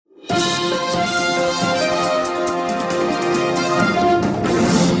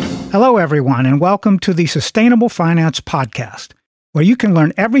Hello, everyone, and welcome to the Sustainable Finance Podcast, where you can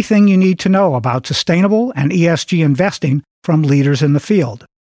learn everything you need to know about sustainable and ESG investing from leaders in the field.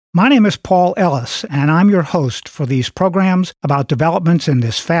 My name is Paul Ellis, and I'm your host for these programs about developments in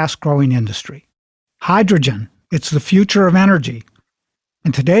this fast-growing industry. Hydrogen, it's the future of energy.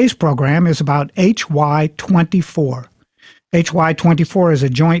 And today's program is about HY24. HY24 is a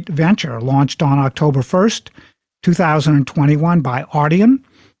joint venture launched on October 1st, 2021 by Ardian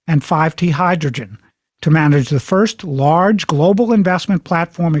and 5T Hydrogen to manage the first large global investment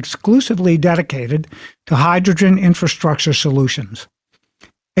platform exclusively dedicated to hydrogen infrastructure solutions.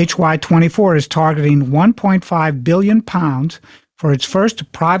 HY24 is targeting £1.5 billion for its first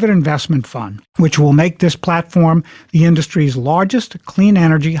private investment fund, which will make this platform the industry's largest clean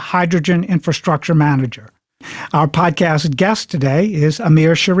energy hydrogen infrastructure manager. Our podcast guest today is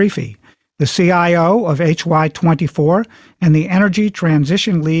Amir Sharifi, the CIO of HY24 and the energy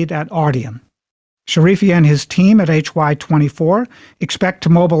transition lead at Ardian. Sharifi and his team at HY24 expect to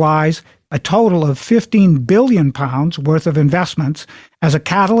mobilize a total of £15 billion worth of investments as a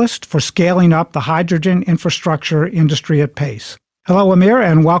catalyst for scaling up the hydrogen infrastructure industry at pace. Hello, Amir,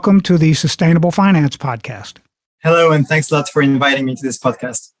 and welcome to the Sustainable Finance Podcast. Hello, and thanks a lot for inviting me to this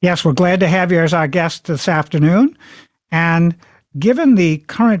podcast. Yes, we're glad to have you as our guest this afternoon. And given the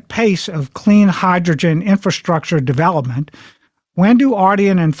current pace of clean hydrogen infrastructure development, when do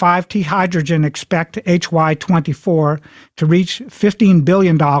Ardian and 5T Hydrogen expect HY24 to reach $15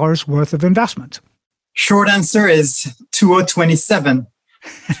 billion worth of investment? Short answer is 2027.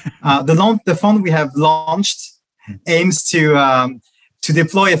 The fund we have launched aims to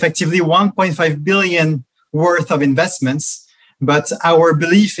deploy effectively 1.5 billion worth of investments. But our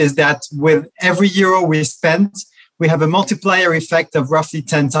belief is that with every euro we spend, we have a multiplier effect of roughly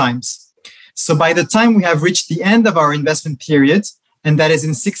 10 times. So by the time we have reached the end of our investment period, and that is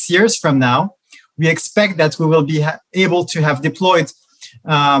in 6 years from now, we expect that we will be able to have deployed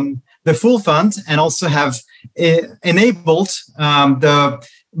the full fund and also have enabled the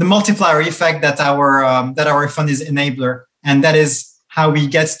multiplier effect that our fund is enabler. And that is how we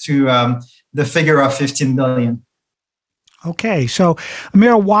get to the figure of 15 billion. Okay, so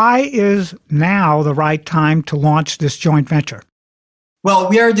Amir, why is now the right time to launch this joint venture? Well,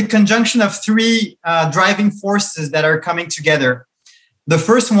 we are the conjunction of three driving forces that are coming together. The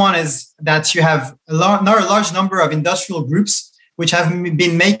first one is that you have a large number of industrial groups which have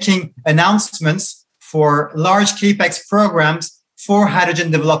been making announcements for large CAPEX programs for hydrogen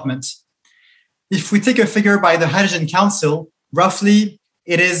development. If we take a figure by the Hydrogen Council, roughly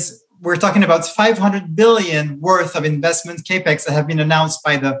we're talking about 500 billion worth of investment CAPEX that have been announced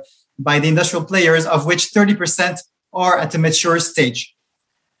by the industrial players, of which 30% are at a mature stage.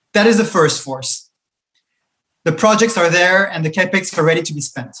 That is the first force. The projects are there and the CAPEX are ready to be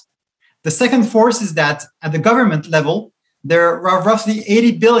spent. The second force is that at the government level, there are roughly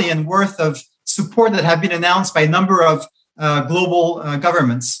 80 billion worth of support that have been announced by a number of global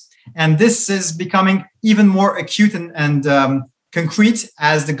governments. And this is becoming even more acute and concrete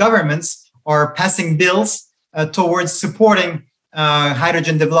as the governments are passing bills towards supporting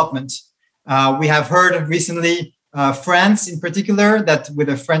hydrogen development. We have heard recently France in particular, that with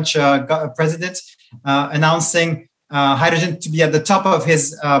a French president announcing hydrogen to be at the top of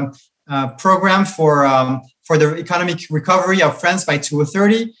his program for the economic recovery of France by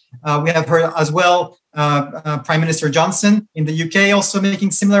 2030. We have heard as well Prime Minister Johnson in the UK also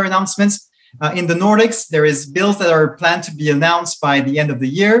making similar announcements. In the Nordics, there is bills that are planned to be announced by the end of the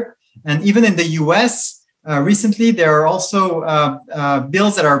year. And even in the US, recently, there are also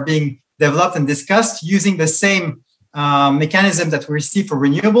bills that are being developed and discussed using the same mechanism that we receive for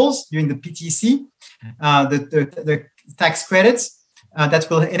renewables during the PTC, the tax credits that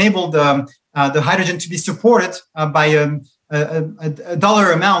will enable the hydrogen to be supported by a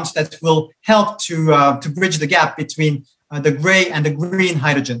dollar amount that will help to bridge the gap between the gray and the green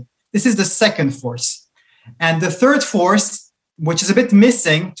hydrogen. This is the second force. And the third force, which is a bit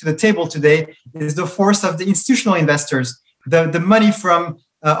missing to the table today, is the force of the institutional investors, the money from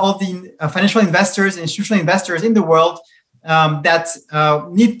all the financial investors, institutional investors in the world that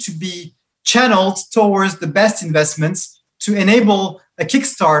need to be channeled towards the best investments to enable a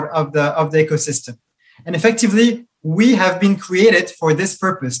kickstart of the ecosystem. And effectively, we have been created for this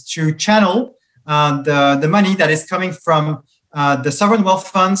purpose, to channel the money that is coming from the sovereign wealth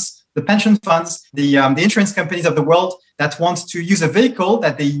funds, the pension funds, the insurance companies of the world that want to use a vehicle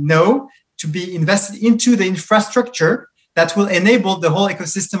that they know to be invested into the infrastructure that will enable the whole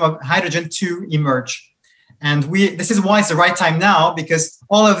ecosystem of hydrogen to emerge. And this is why it's the right time now, because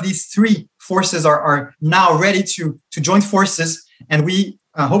all of these three forces are now ready to join forces. And we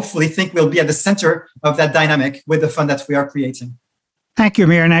hopefully think we'll be at the center of that dynamic with the fund that we are creating. Thank you,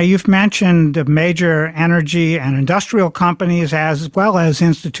 Amir. Now, you've mentioned major energy and industrial companies as well as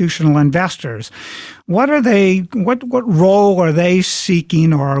institutional investors. What role are they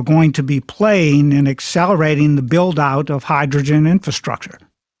seeking or are going to be playing in accelerating the build-out of hydrogen infrastructure?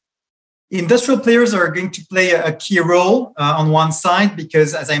 Industrial players are going to play a key role on one side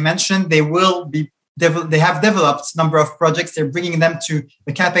because, as I mentioned, they have developed a number of projects. They're bringing them to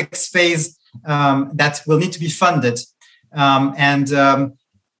the CAPEX phase that will need to be funded. And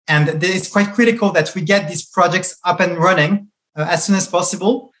it's quite critical that we get these projects up and running as soon as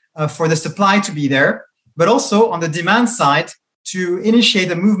possible for the supply to be there, but also on the demand side to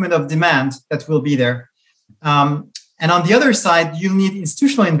initiate a movement of demand that will be there. And on the other side, you'll need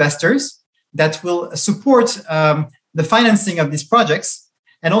institutional investors that will support the financing of these projects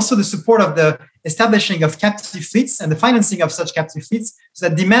and also the support of the establishing of captive fleets and the financing of such captive fleets so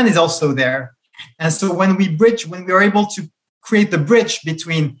that demand is also there. And so when we are able to create the bridge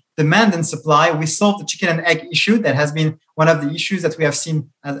between demand and supply, we solve the chicken and egg issue that has been one of the issues that we have seen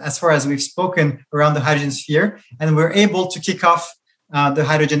as far as we've spoken around the hydrogen sphere. And we're able to kick off the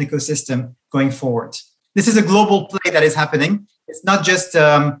hydrogen ecosystem going forward. This is a global play that is happening. It's not just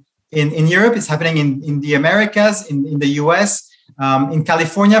in Europe, it's happening in the Americas, in the US. In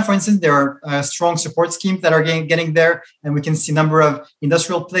California, for instance, there are strong support schemes that are getting there. And we can see a number of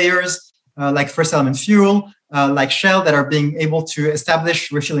industrial players like First Element Fuel, like Shell, that are being able to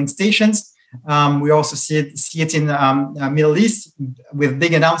establish refueling stations. We also see it in Middle East with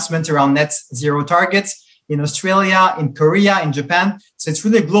big announcements around net zero targets in Australia, in Korea, in Japan. So it's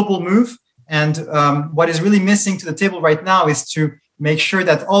really a global move. And what is really missing to the table right now is to make sure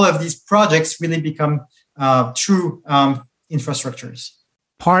that all of these projects really become true infrastructures.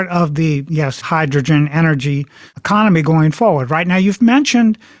 Part of the, hydrogen energy economy going forward. Right now, you've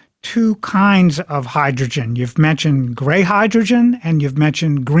mentioned two kinds of hydrogen. You've mentioned gray hydrogen and you've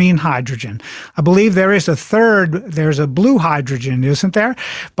mentioned green hydrogen. I believe there is a third, there's a blue hydrogen, isn't there?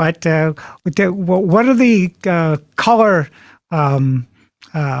 But what are the color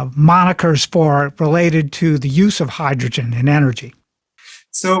monikers related to the use of hydrogen in energy?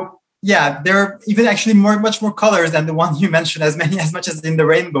 So, there are even actually much more colors than the one you mentioned, as much as in the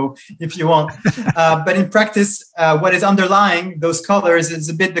rainbow, if you want. But in practice, what is underlying those colors is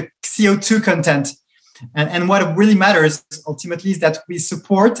a bit the CO2 content. And what really matters ultimately is that we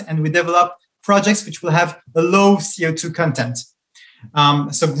support and we develop projects which will have a low CO2 content.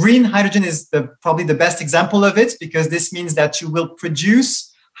 So green hydrogen is probably the best example of it, because this means that you will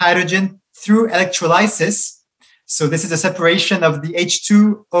produce hydrogen through electrolysis. So this is a separation of the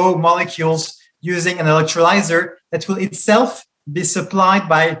H2O molecules using an electrolyzer that will itself be supplied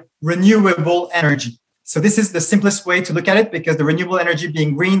by renewable energy. So this is the simplest way to look at it, because the renewable energy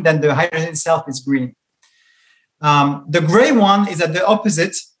being green, then the hydrogen itself is green. The gray one is at the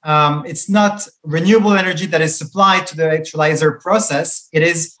opposite. It's not renewable energy that is supplied to the electrolyzer process. It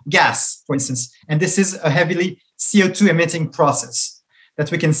is gas, for instance. And this is a heavily CO2 emitting process that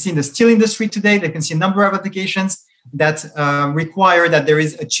we can see in the steel industry today. They can see a number of applications that require that there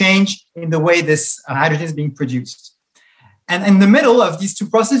is a change in the way this hydrogen is being produced. And in the middle of these two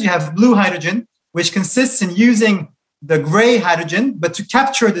processes, you have blue hydrogen, which consists in using the gray hydrogen, but to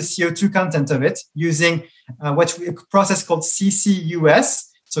capture the CO2 content of it using a process called CCUS,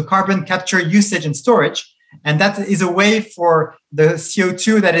 so carbon capture, usage, and storage. And that is a way for the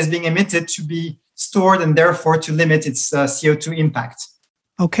CO2 that is being emitted to be stored and therefore to limit its CO2 impact.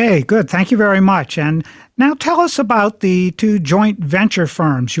 Okay, good. Thank you very much. And now tell us about the two joint venture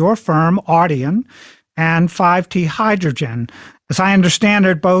firms, your firm, Ardian, and 5T Hydrogen. As I understand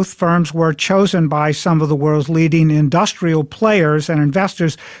it, both firms were chosen by some of the world's leading industrial players and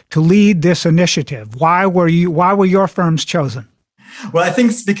investors to lead this initiative. Why were your firms chosen? Well, I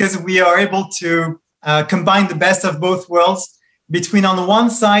think it's because we are able to combine the best of both worlds between, on the one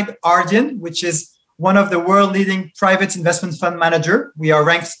side, Ardian, which is one of the world-leading private investment fund manager. We are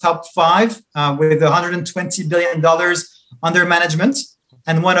ranked top 5 with $120 billion under management,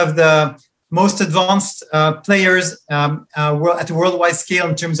 and one of the most advanced players at a worldwide scale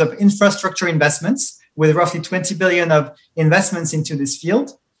in terms of infrastructure investments, with roughly 20 billion of investments into this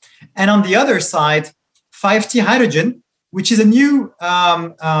field. And on the other side, 5T Hydrogen, which is a new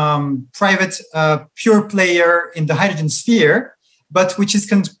private pure player in the hydrogen sphere, but which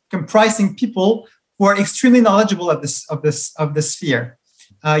is comprising people who are extremely knowledgeable of the sphere.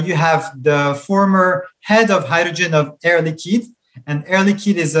 You have the former head of hydrogen of Air Liquide, and Air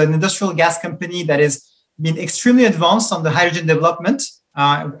Liquide is an industrial gas company that has been extremely advanced on the hydrogen development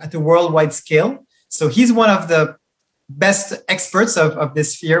at a worldwide scale. So he's one of the best experts of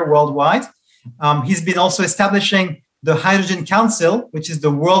this sphere worldwide. He's been also establishing the Hydrogen Council, which is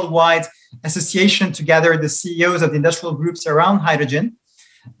the worldwide association to gather the CEOs of the industrial groups around hydrogen.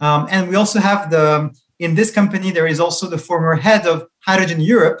 And we also have in this company, there is also the former head of Hydrogen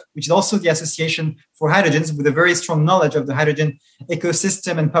Europe, which is also the association for hydrogens with a very strong knowledge of the hydrogen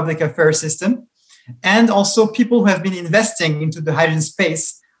ecosystem and public affairs system. And also people who have been investing into the hydrogen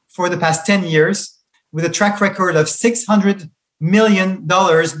space for the past 10 years with a track record of $600 million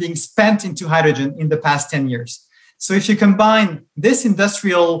being spent into hydrogen in the past 10 years. So if you combine this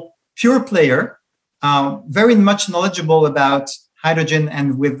industrial pure player, very much knowledgeable about hydrogen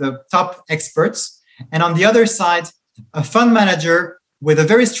and with the top experts, and on the other side, a fund manager with a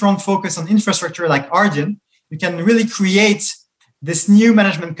very strong focus on infrastructure like Ardian, you can really create this new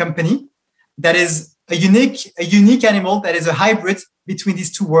management company that is a unique animal that is a hybrid between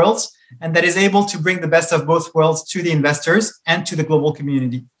these two worlds and that is able to bring the best of both worlds to the investors and to the global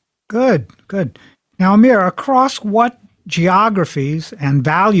community. Good. Now, Amir, across what geographies and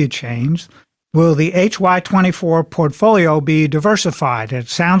value chains will the HY24 portfolio be diversified? It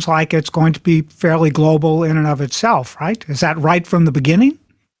sounds like it's going to be fairly global in and of itself, right? Is that right from the beginning?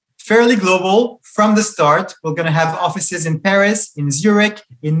 Fairly global from the start. We're going to have offices in Paris, in Zurich,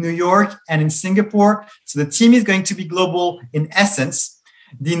 in New York, and in Singapore. So the team is going to be global in essence.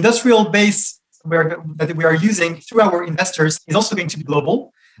 The industrial base that we are using through our investors is also going to be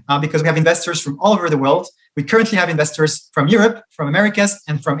global because we have investors from all over the world. We currently have investors from Europe, from Americas,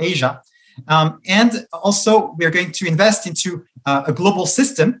 and from Asia. And also, we are going to invest into a global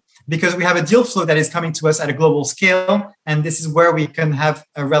system because we have a deal flow that is coming to us at a global scale. And this is where we can have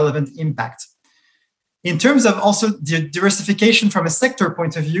a relevant impact. In terms of also the diversification from a sector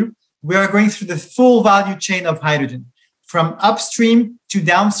point of view, we are going through the full value chain of hydrogen, from upstream to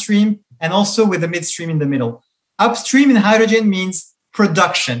downstream, and also with the midstream in the middle. Upstream in hydrogen means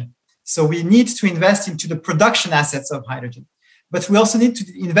production. So we need to invest into the production assets of hydrogen. But we also need to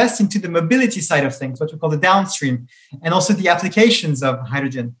invest into the mobility side of things, what we call the downstream, and also the applications of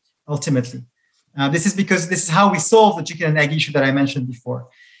hydrogen, ultimately. This is because this is how we solve the chicken and egg issue that I mentioned before.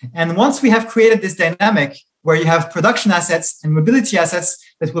 And once we have created this dynamic where you have production assets and mobility assets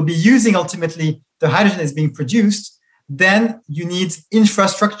that will be using ultimately the hydrogen that is being produced, then you need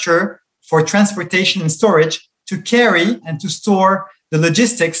infrastructure for transportation and storage to carry and to store the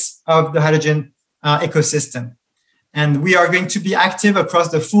logistics of the hydrogen ecosystem. And we are going to be active across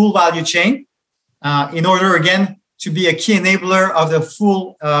the full value chain in order, again, to be a key enabler of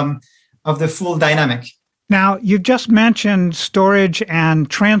the full dynamic. Now, you've just mentioned storage and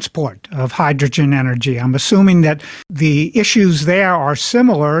transport of hydrogen energy. I'm assuming that the issues there are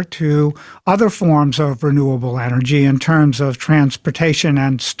similar to other forms of renewable energy in terms of transportation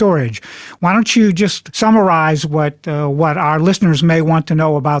and storage. Why don't you just summarize what our listeners may want to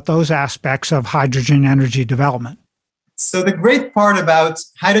know about those aspects of hydrogen energy development? So the great part about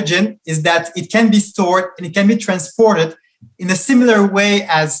hydrogen is that it can be stored and it can be transported in a similar way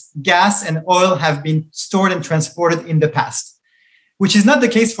as gas and oil have been stored and transported in the past, which is not the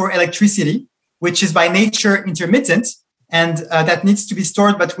case for electricity, which is by nature intermittent and that needs to be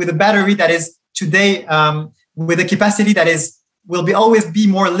stored, but with a battery that is today with a capacity that will always be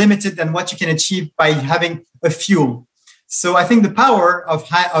more limited than what you can achieve by having a fuel. So I think the power of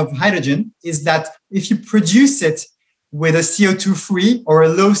hydrogen is that if you produce it with a CO2 free or a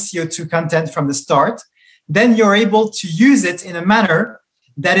low CO2 content from the start, then you're able to use it in a manner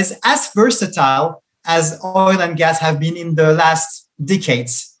that is as versatile as oil and gas have been in the last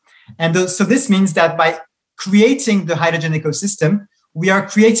decades. And so this means that by creating the hydrogen ecosystem, we are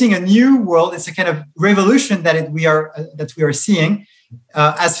creating a new world. It's a kind of revolution that we are seeing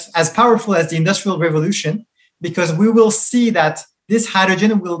as powerful as the Industrial Revolution, because we will see that this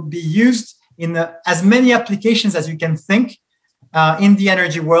hydrogen will be used in as many applications as you can think in the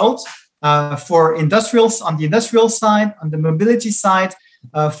energy world, for industrials, on the industrial side, on the mobility side,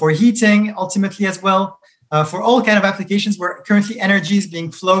 for heating ultimately as well, for all kind of applications where currently energy is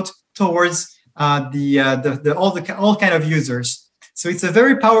being flowed towards all kind of users. So it's a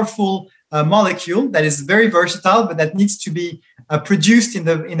very powerful molecule that is very versatile, but that needs to be produced in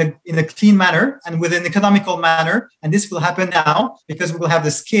a clean manner and with an economical manner. And this will happen now because we will have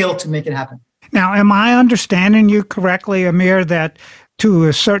the scale to make it happen. Now, am I understanding you correctly, Amir, that to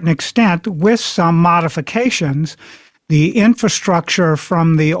a certain extent, with some modifications, the infrastructure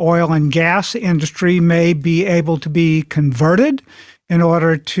from the oil and gas industry may be able to be converted in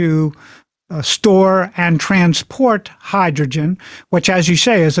order to store and transport hydrogen, which, as you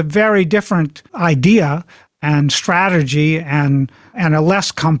say, is a very different idea and strategy and a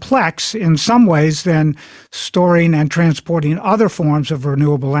less complex in some ways than storing and transporting other forms of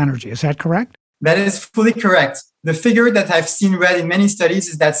renewable energy. Is that correct? That is fully correct. The figure that I've seen read in many studies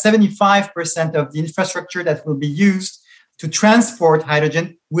is that 75% of the infrastructure that will be used to transport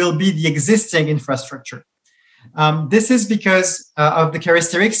hydrogen will be the existing infrastructure. This is because of the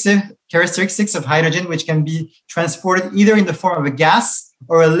characteristics of hydrogen, which can be transported either in the form of a gas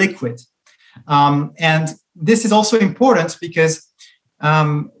or a liquid. And this is also important because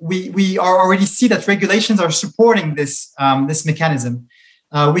we already see that regulations are supporting this mechanism.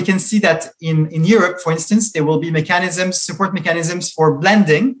 We can see that in Europe, for instance, there will be support mechanisms for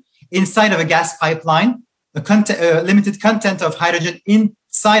blending inside of a gas pipeline, a limited content of hydrogen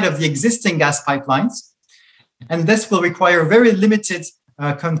inside of the existing gas pipelines. And this will require very limited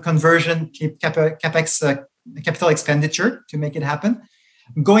conversion, CAPEX, capital expenditure to make it happen.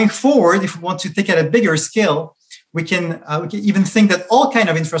 Going forward, if we want to take at a bigger scale, we can even think that all kinds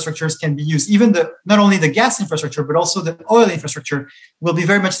of infrastructures can be used. Even not only the gas infrastructure, but also the oil infrastructure will be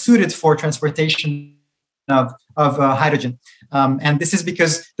very much suited for transportation of hydrogen. And this is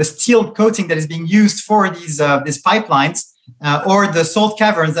because the steel coating that is being used for these pipelines or the salt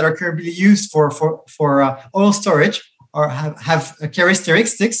caverns that are currently used for oil storage have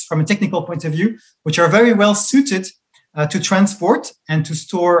characteristics from a technical point of view, which are very well suited to transport and to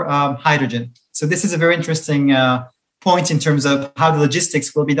store hydrogen. So this is a very interesting point in terms of how the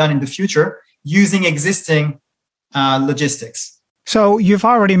logistics will be done in the future using existing logistics. So you've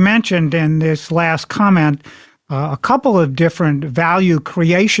already mentioned in this last comment a couple of different value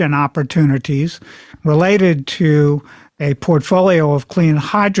creation opportunities related to a portfolio of clean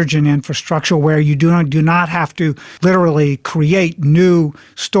hydrogen infrastructure where you do not have to literally create new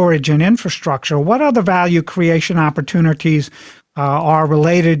storage and infrastructure. What other value creation opportunities are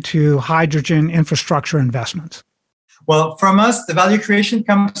related to hydrogen infrastructure investments? Well, from us, the value creation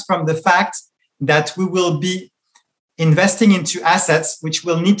comes from the fact that we will be investing into assets which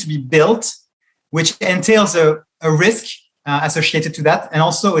will need to be built, which entails a risk associated to that, and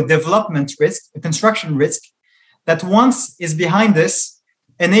also a development risk, a construction risk, that once is behind this,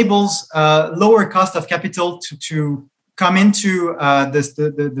 enables lower cost of capital to come into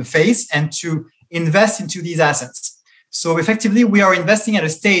the phase and to invest into these assets. So effectively, we are investing at a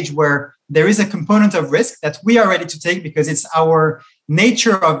stage where there is a component of risk that we are ready to take because it's our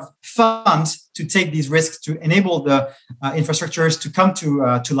nature of funds to take these risks to enable the infrastructures to come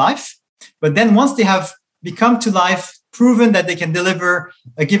to life. But then once they have become to life, proven that they can deliver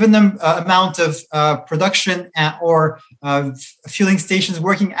a given amount of production or fueling stations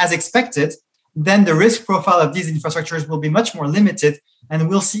working as expected, then the risk profile of these infrastructures will be much more limited, and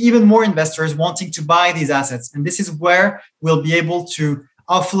we'll see even more investors wanting to buy these assets. And this is where we'll be able to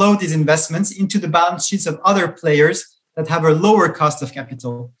offload these investments into the balance sheets of other players that have a lower cost of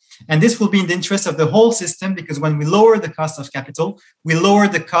capital. And this will be in the interest of the whole system, because when we lower the cost of capital, we lower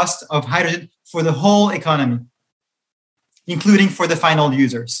the cost of hydrogen for the whole economy, including for the final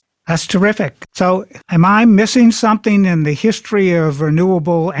users. That's terrific. So am I missing something in the history of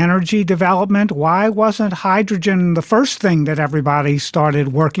renewable energy development? Why wasn't hydrogen the first thing that everybody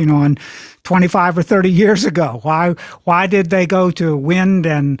started working on 25 or 30 years ago? Why did they go to wind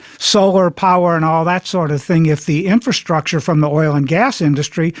and solar power and all that sort of thing if the infrastructure from the oil and gas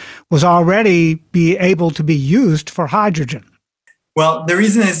industry was already able to be used for hydrogen? Well, the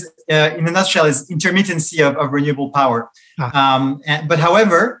reason is, in a nutshell, is intermittency of renewable power. But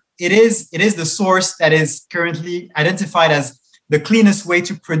however, it is the source that is currently identified as the cleanest way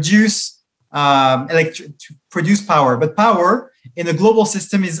to produce power. But power in the global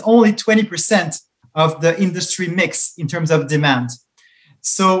system is only 20% of the industry mix in terms of demand.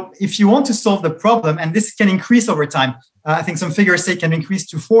 So if you want to solve the problem, and this can increase over time, I think some figures say can increase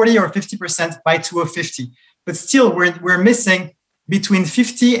to 40 or 50% by 2050. But still, we're missing between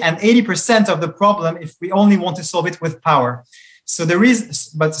 50 and 80% of the problem if we only want to solve it with power. So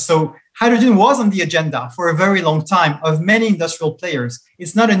hydrogen was on the agenda for a very long time of many industrial players.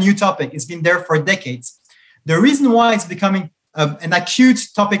 It's not a new topic. It's been there for decades. The reason why it's becoming an acute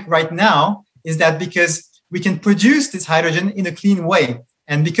topic right now is that because we can produce this hydrogen in a clean way,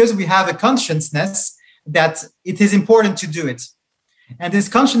 and because we have a consciousness that it is important to do it. And this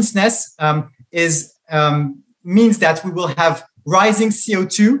consciousness means that we will have rising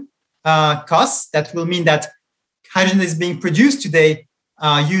CO2 costs. That will mean that hydrogen is being produced today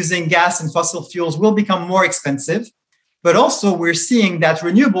using gas and fossil fuels will become more expensive. But also we're seeing that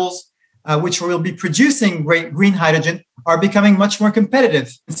renewables, which will be producing green hydrogen, are becoming much more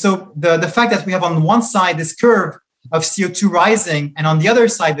competitive. And so the fact that we have on one side this curve of CO2 rising, and on the other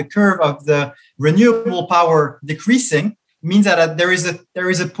side, the curve of the renewable power decreasing, means that there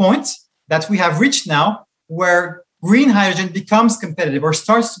is a point that we have reached now where green hydrogen becomes competitive or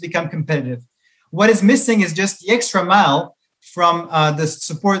starts to become competitive. What is missing is just the extra mile from the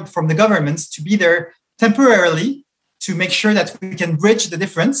support from the governments to be there temporarily to make sure that we can bridge the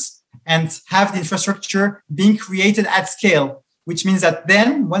difference and have the infrastructure being created at scale, which means that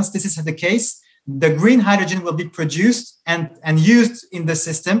then, once this is the case, the green hydrogen will be produced and used in the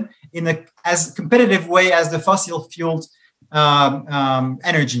system in as competitive way as the fossil fueled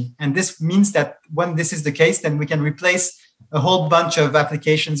energy. And this means that when this is the case, then we can replace a whole bunch of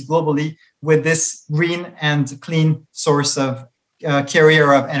applications globally with this green and clean source of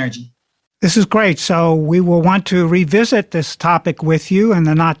carrier of energy. This is great. So we will want to revisit this topic with you in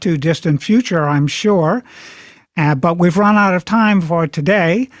the not too distant future, I'm sure. But we've run out of time for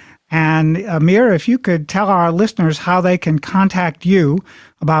today. And Amir, if you could tell our listeners how they can contact you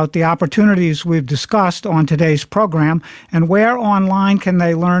about the opportunities we've discussed on today's program, and where online can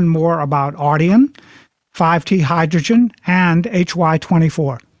they learn more about Ardian, 5T Hydrogen, and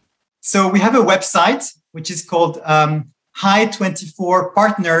HY24? So we have a website, which is called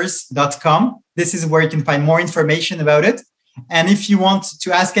HY24partners.com. This is where you can find more information about it. And if you want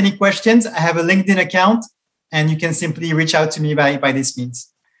to ask any questions, I have a LinkedIn account, and you can simply reach out to me by this means.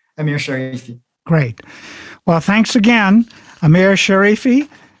 Amir Sharifi. Great. Well, thanks again, Amir Sharifi,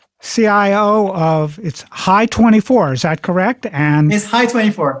 CIO of HY24. Is that correct? And it's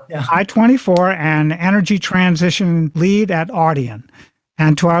HY24. Yeah. HY24 and Energy Transition Lead at Ardian.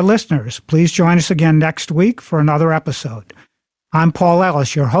 And to our listeners, please join us again next week for another episode. I'm Paul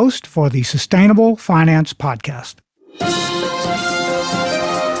Ellis, your host for the Sustainable Finance Podcast.